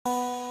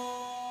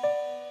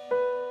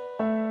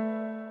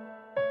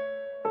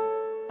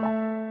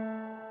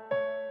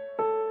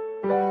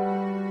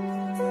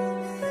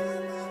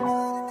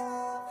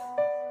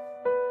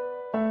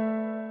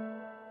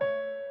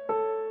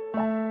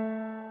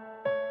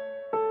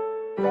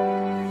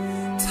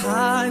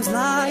Times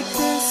like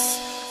this,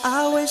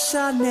 I wish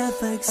I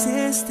never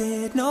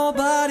existed.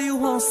 Nobody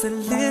wants to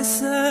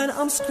listen,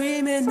 I'm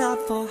screaming out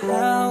for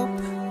help.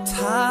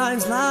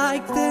 Times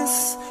like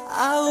this,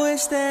 I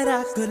wish that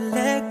I could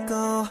let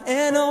go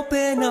and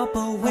open up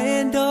a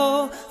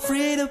window,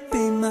 free to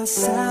be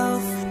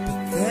myself.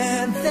 But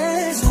then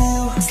there's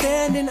you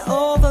standing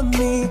over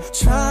me,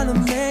 trying to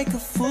make a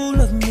fool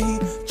of me,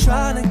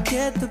 trying to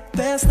get the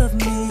best of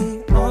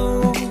me.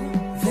 Oh,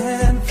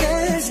 then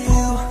there's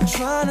you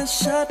trying to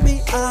shut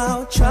me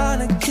out,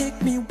 trying to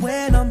kick me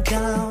when I'm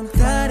down.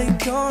 That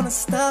ain't gonna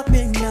stop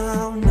me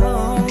now,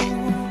 no.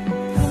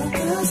 How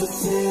does it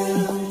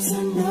feel to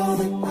know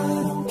that I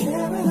don't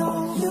care at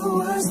all? Your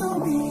words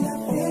don't mean a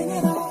thing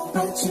at all.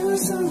 I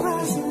choose to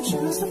rise, you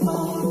choose to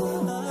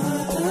fall.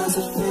 How does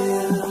it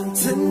feel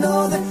to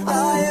know that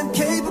I am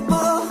capable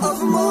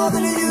of more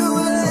than you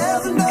will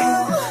ever know?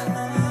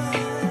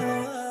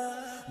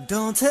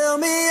 Don't tell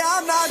me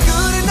I'm not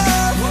good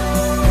enough.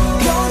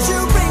 Don't you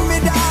bring me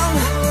down.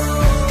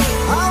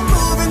 I'm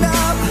moving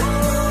up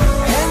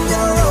and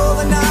you're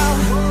over now.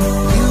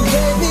 You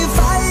gave me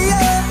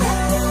fire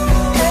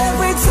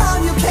every time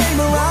you came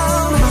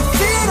around. My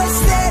feet are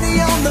steady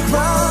on the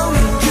ground.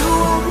 You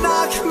won't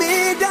knock me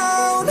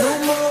down no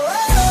more.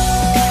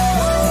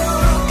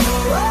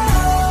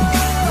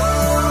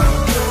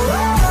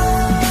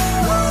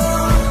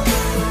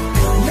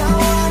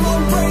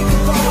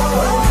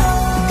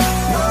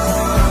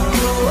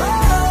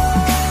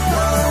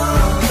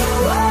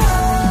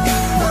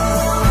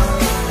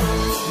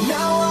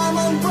 Now I'm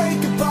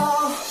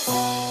unbreakable.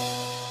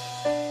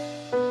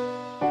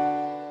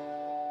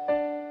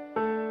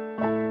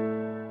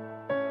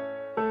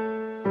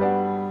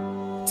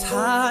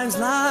 Times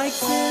like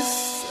this,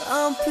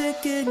 I'm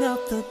picking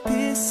up the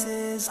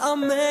pieces,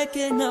 I'm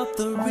making up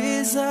the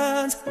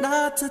reasons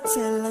not to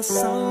tell a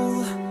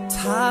soul.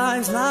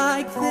 Times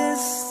like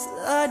this,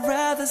 I'd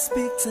rather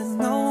speak to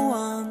no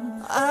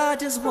one. I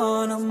just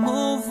wanna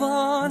move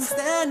on,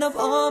 stand up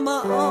on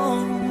my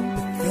own.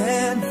 But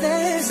then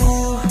there's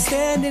you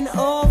standing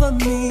over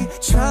me,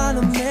 trying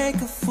to make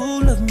a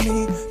fool of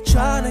me,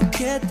 trying to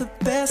get the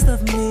best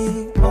of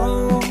me.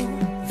 Oh,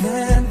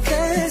 then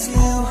there's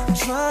you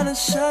trying to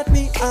shut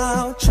me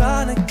out,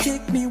 trying to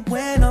kick me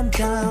when I'm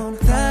down.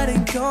 That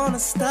ain't gonna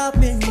stop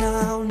me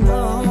now,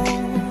 no.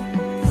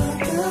 How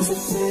does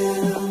it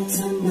feel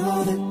to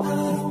know that I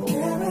don't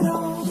care at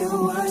all? Your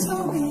words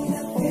don't mean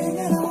a thing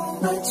at all.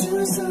 I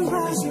choose to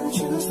rise, you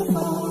choose to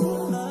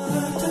fall.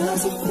 How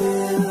does it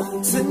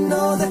feel to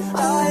know that I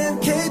am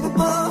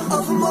capable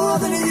of more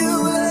than you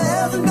will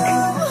ever know?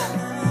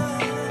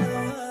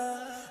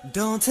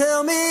 Don't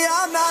tell me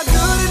I'm not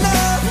good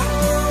enough.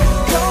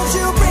 Don't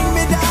you bring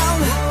me down.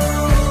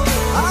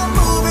 I'm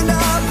moving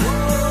up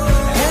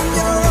and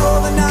you're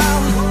over now.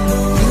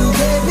 You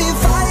gave me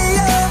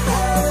fire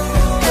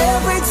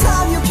every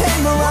time you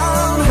came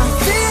around. My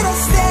feet are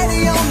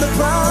steady on the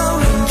ground.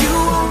 You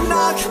won't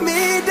knock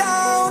me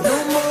down no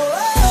more.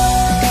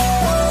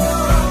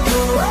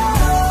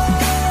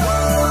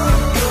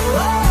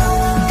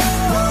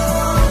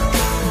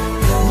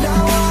 Now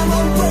I'm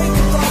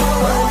unbreakable.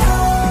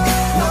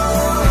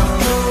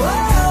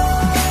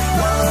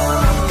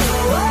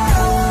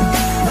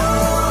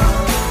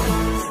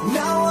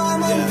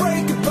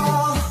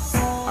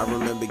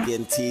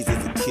 Getting teased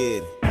as a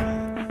kid,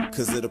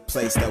 cause of the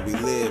place that we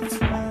lived.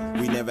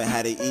 We never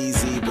had it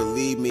easy,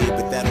 believe me,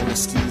 but that don't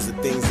excuse the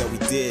things that we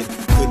did.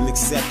 Couldn't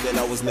accept that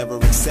I was never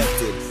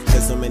accepted.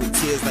 Shed so many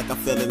tears like I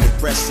felt an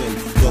depression.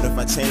 Thought if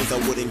I changed I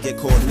wouldn't get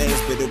called names,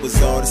 but it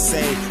was all the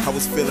same, I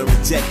was feeling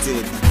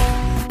rejected.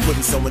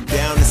 Putting someone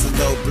down is a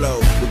low blow.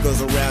 What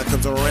goes around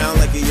comes around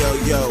like a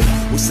yo-yo.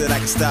 We said I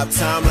could stop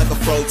time like a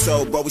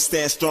photo, but we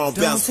stand strong,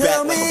 bounce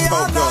back like a pogo. Don't tell me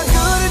I'm not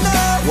good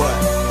enough.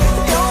 What?